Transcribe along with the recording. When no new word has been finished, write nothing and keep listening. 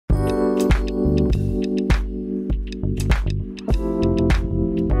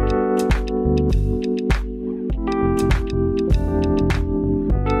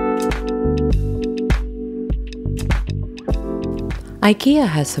Ikea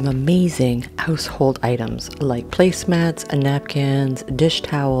has some amazing household items like placemats, napkins, dish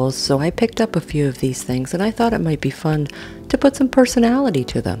towels, so I picked up a few of these things and I thought it might be fun to put some personality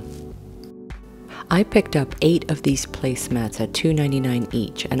to them. I picked up 8 of these placemats at $2.99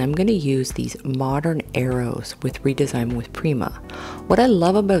 each, and I'm going to use these modern arrows with Redesign with Prima. What I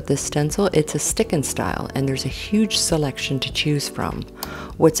love about this stencil, it's a stick and style, and there's a huge selection to choose from.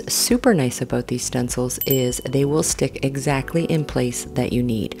 What's super nice about these stencils is they will stick exactly in place that you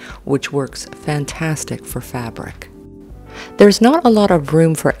need, which works fantastic for fabric. There's not a lot of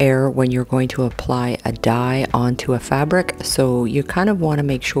room for error when you're going to apply a dye onto a fabric, so you kind of want to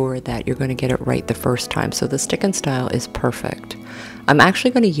make sure that you're going to get it right the first time, so the stick and style is perfect. I'm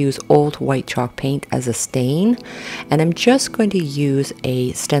actually going to use old white chalk paint as a stain, and I'm just going to use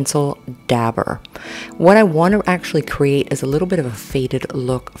a stencil dabber. What I want to actually create is a little bit of a faded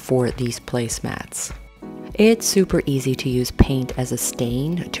look for these placemats. It's super easy to use paint as a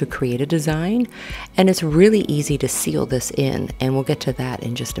stain to create a design, and it's really easy to seal this in, and we'll get to that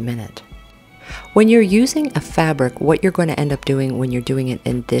in just a minute. When you're using a fabric, what you're going to end up doing when you're doing it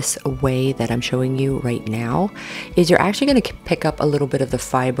in this way that I'm showing you right now is you're actually going to pick up a little bit of the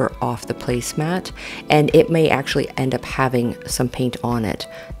fiber off the placemat, and it may actually end up having some paint on it.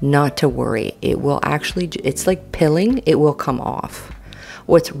 Not to worry, it will actually, it's like pilling, it will come off.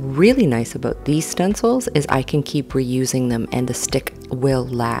 What's really nice about these stencils is I can keep reusing them and the stick will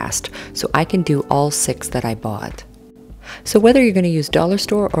last. So I can do all 6 that I bought. So whether you're going to use dollar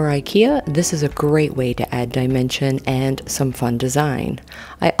store or Ikea, this is a great way to add dimension and some fun design.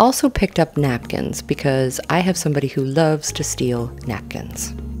 I also picked up napkins because I have somebody who loves to steal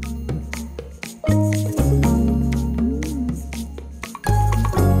napkins.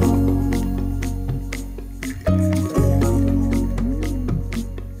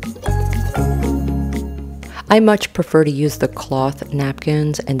 I much prefer to use the cloth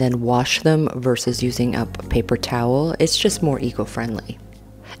napkins and then wash them versus using a paper towel. It's just more eco-friendly.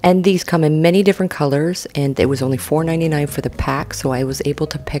 And these come in many different colors, and it was only $4.99 for the pack, so I was able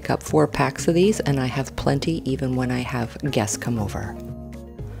to pick up 4 packs of these, and I have plenty even when I have guests come over.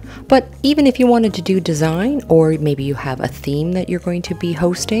 But even if you wanted to do design, or maybe you have a theme that you're going to be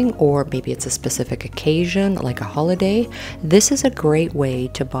hosting, or maybe it's a specific occasion like a holiday, this is a great way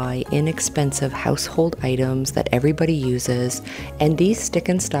to buy inexpensive household items that everybody uses. And these stick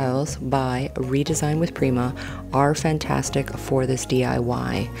and styles by Redesign with Prima are fantastic for this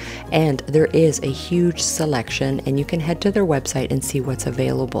DIY. And there is a huge selection, and you can head to their website and see what's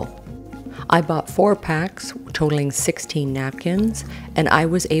available. I bought 4 packs totaling 16 napkins, and I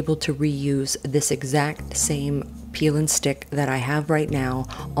was able to reuse this exact same peel and stick that I have right now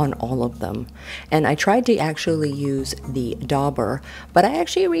on all of them. And I tried to actually use the dauber, but I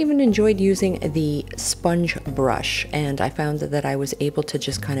actually even enjoyed using the sponge brush, and I found that I was able to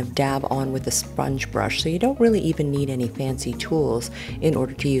just kind of dab on with the sponge brush, so you don't really even need any fancy tools in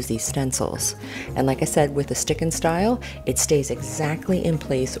order to use these stencils. And like I said, with the stick and style, it stays exactly in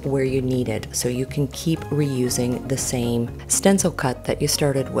place where you need it, so you can keep reusing the same stencil cut that you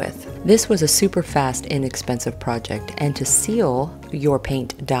started with. This was a super fast, inexpensive project. And to seal your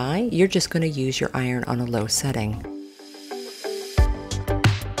paint dye, you're just going to use your iron on a low setting.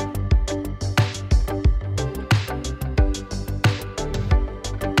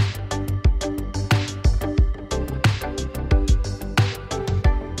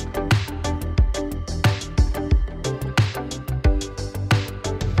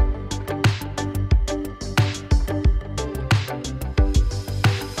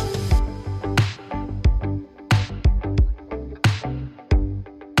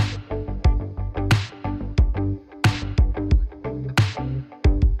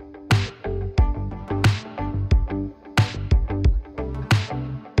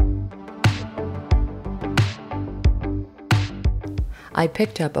 I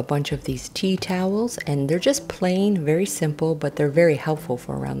picked up a bunch of these tea towels, and they're just plain, very simple, but they're very helpful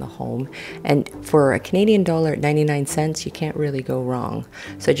for around the home. And for a Canadian dollar at 99 cents, you can't really go wrong.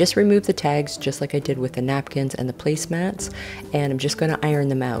 So I just removed the tags just like I did with the napkins and the placemats, and I'm just going to iron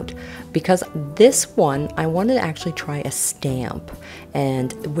them out. Because this one, I wanted to actually try a stamp.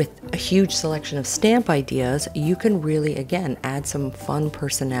 And with a huge selection of stamp ideas, you can really, again, add some fun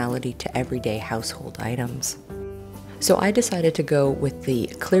personality to everyday household items. So I decided to go with the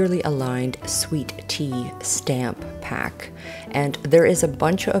clearly aligned sweet tea stamp pack. And there is a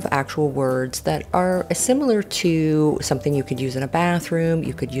bunch of actual words that are similar to something you could use in a bathroom,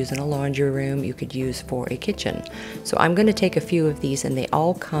 you could use in a laundry room, you could use for a kitchen. So I'm going to take a few of these, and they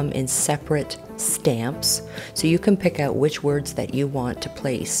all come in separate stamps, so you can pick out which words that you want to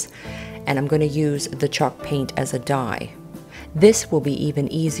place. And I'm going to use the chalk paint as a dye. This will be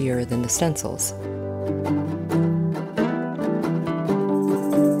even easier than the stencils.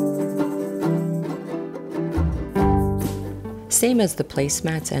 Same as the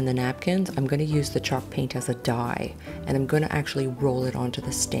placemats and the napkins, I'm going to use the chalk paint as a dye, and I'm going to actually roll it onto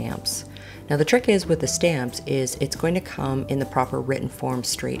the stamps. Now the trick is with the stamps is it's going to come in the proper written form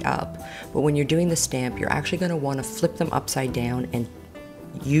straight up, but when you're doing the stamp, you're actually going to want to flip them upside down and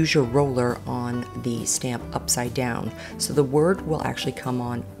use your roller on the stamp upside down, so the word will actually come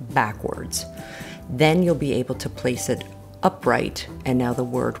on backwards. Then you'll be able to place it upright, and now the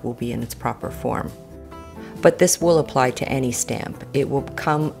word will be in its proper form. But this will apply to any stamp. It will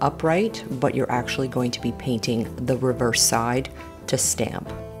come upright, but you're actually going to be painting the reverse side to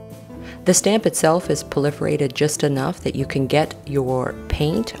stamp. The stamp itself is proliferated just enough that you can get your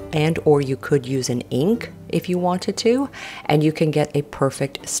paint, and or you could use an ink if you wanted to, and you can get a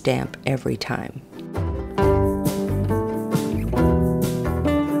perfect stamp every time.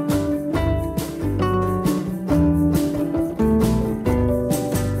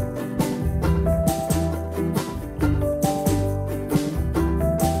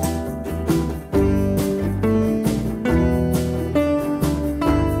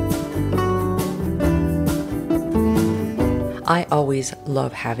 I always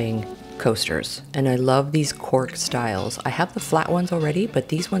love having coasters, and I love these cork styles. I have the flat ones already, but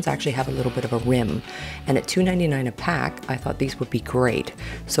these ones actually have a little bit of a rim, and at $2.99 a pack, I thought these would be great.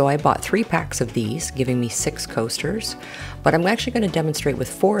 So I bought 3 packs of these, giving me 6 coasters, but I'm actually going to demonstrate with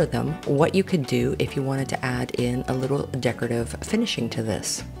 4 of them what you could do if you wanted to add in a little decorative finishing to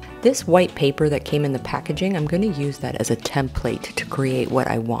this. This white paper that came in the packaging, I'm going to use that as a template to create what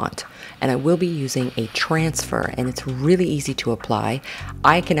I want. And I will be using a transfer, and it's really easy to apply.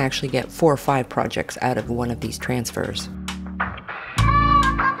 I can actually get 4 or 5 projects out of one of these transfers.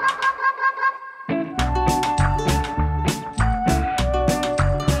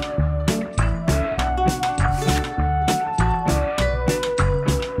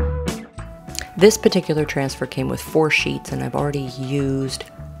 This particular transfer came with 4 sheets, and I've already used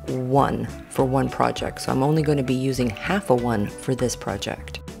 1 for 1 project, so I'm only going to be using half of 1 for this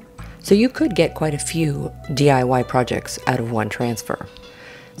project. So you could get quite a few DIY projects out of 1 transfer.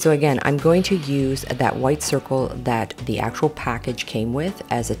 So again, I'm going to use that white circle that the actual package came with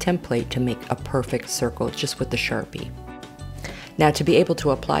as a template to make a perfect circle just with the Sharpie. Now to be able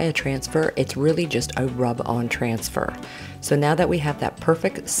to apply a transfer, it's really just a rub-on transfer. So now that we have that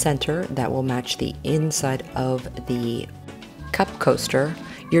perfect center that will match the inside of the cup coaster,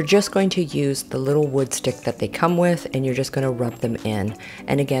 you're just going to use the little wood stick that they come with, and you're just going to rub them in.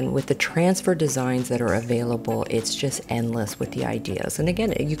 And again, with the transfer designs that are available, it's just endless with the ideas. And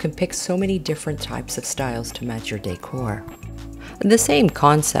again, you can pick so many different types of styles to match your decor. The same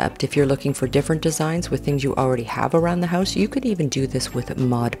concept, if you're looking for different designs with things you already have around the house, you could even do this with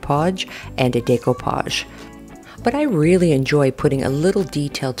Mod Podge and a decoupage. But I really enjoy putting a little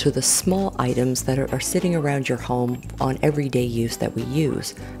detail to the small items that are sitting around your home on everyday use that we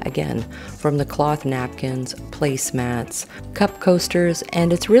use. Again, from the cloth napkins, placemats, cup coasters,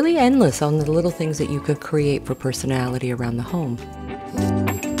 and it's really endless on the little things that you could create for personality around the home.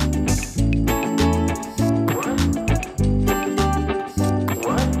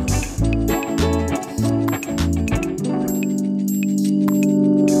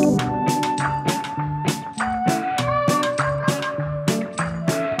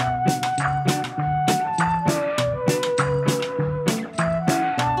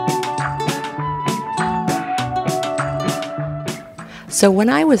 So when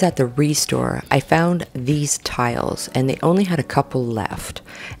I was at the Restore, I found these tiles, and they only had a couple left.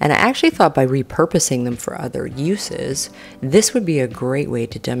 And I actually thought by repurposing them for other uses, this would be a great way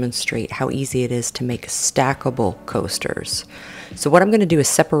to demonstrate how easy it is to make stackable coasters. So what I'm going to do is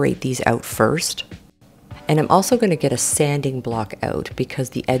separate these out first. And I'm also going to get a sanding block out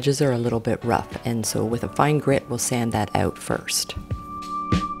because the edges are a little bit rough. And so with a fine grit, we'll sand that out first.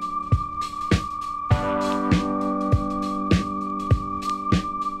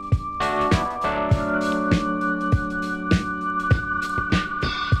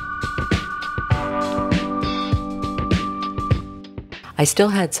 I still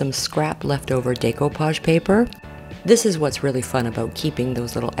had some scrap leftover decoupage paper. This is what's really fun about keeping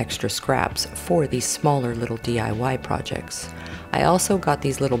those little extra scraps for these smaller little DIY projects. I also got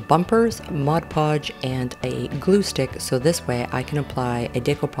these little bumpers, Mod Podge, and a glue stick, so this way I can apply a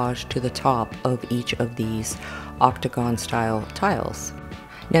decoupage to the top of each of these octagon style tiles.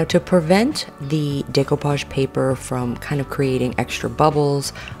 Now, to prevent the decoupage paper from kind of creating extra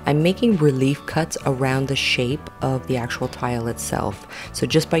bubbles, I'm making relief cuts around the shape of the actual tile itself. So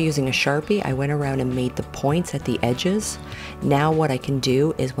just by using a Sharpie, I went around and made the points at the edges. Now what I can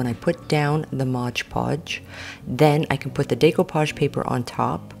do is when I put down the Mod Podge, then I can put the decoupage paper on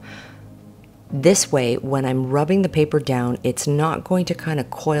top. This way, when I'm rubbing the paper down, it's not going to kind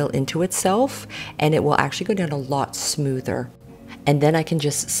of coil into itself, and it will actually go down a lot smoother. And then I can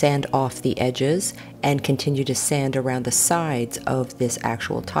just sand off the edges and continue to sand around the sides of this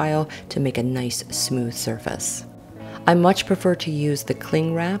actual tile to make a nice smooth surface. I much prefer to use the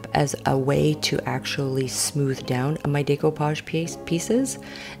cling wrap as a way to actually smooth down my decoupage pieces.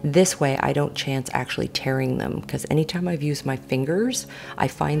 This way I don't chance actually tearing them, because anytime I've used my fingers, I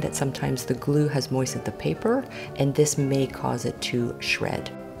find that sometimes the glue has moistened the paper and this may cause it to shred.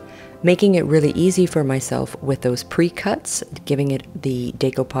 Making it really easy for myself with those pre-cuts, giving it the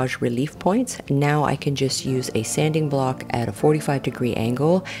decoupage relief points, now I can just use a sanding block at a 45-degree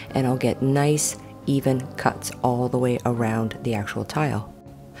angle and I'll get nice, even cuts all the way around the actual tile.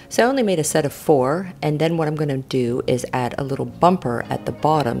 So I only made a set of 4, and then what I'm going to do is add a little bumper at the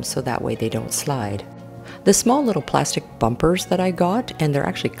bottom so that way they don't slide. The small little plastic bumpers that I got, and they're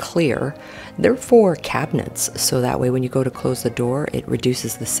actually clear, they're for cabinets, so that way when you go to close the door it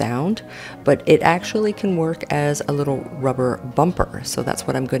reduces the sound, but it actually can work as a little rubber bumper, so that's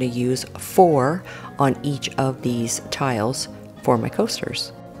what I'm going to use 4 on each of these tiles for my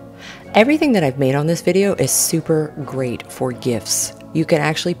coasters. Everything that I've made on this video is super great for gifts. You can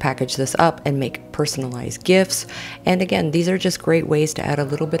actually package this up and make personalized gifts. And again, these are just great ways to add a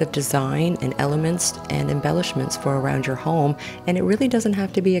little bit of design and elements and embellishments for around your home. And it really doesn't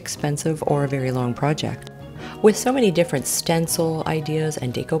have to be expensive or a very long project. With so many different stencil ideas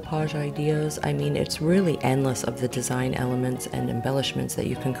and decoupage ideas, I mean, it's really endless of the design elements and embellishments that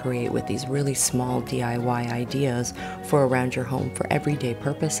you can create with these really small DIY ideas for around your home for everyday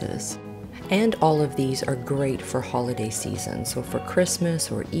purposes. And all of these are great for holiday season. So for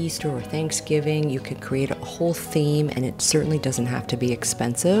Christmas or Easter or Thanksgiving, you can create a whole theme, and it certainly doesn't have to be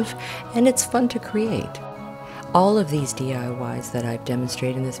expensive, and it's fun to create. All of these DIYs that I've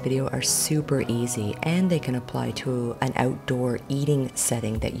demonstrated in this video are super easy, and they can apply to an outdoor eating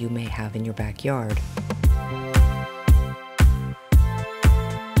setting that you may have in your backyard.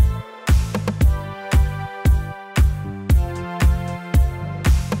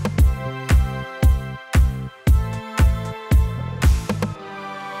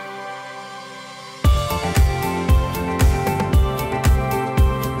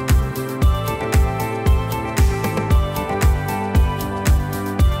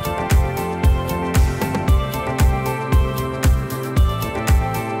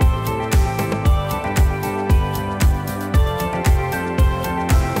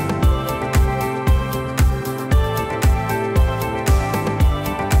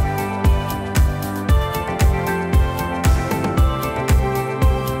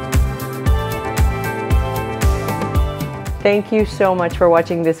 Thank you so much for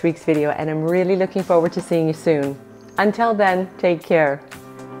watching this week's video, and I'm really looking forward to seeing you soon. Until then, take care.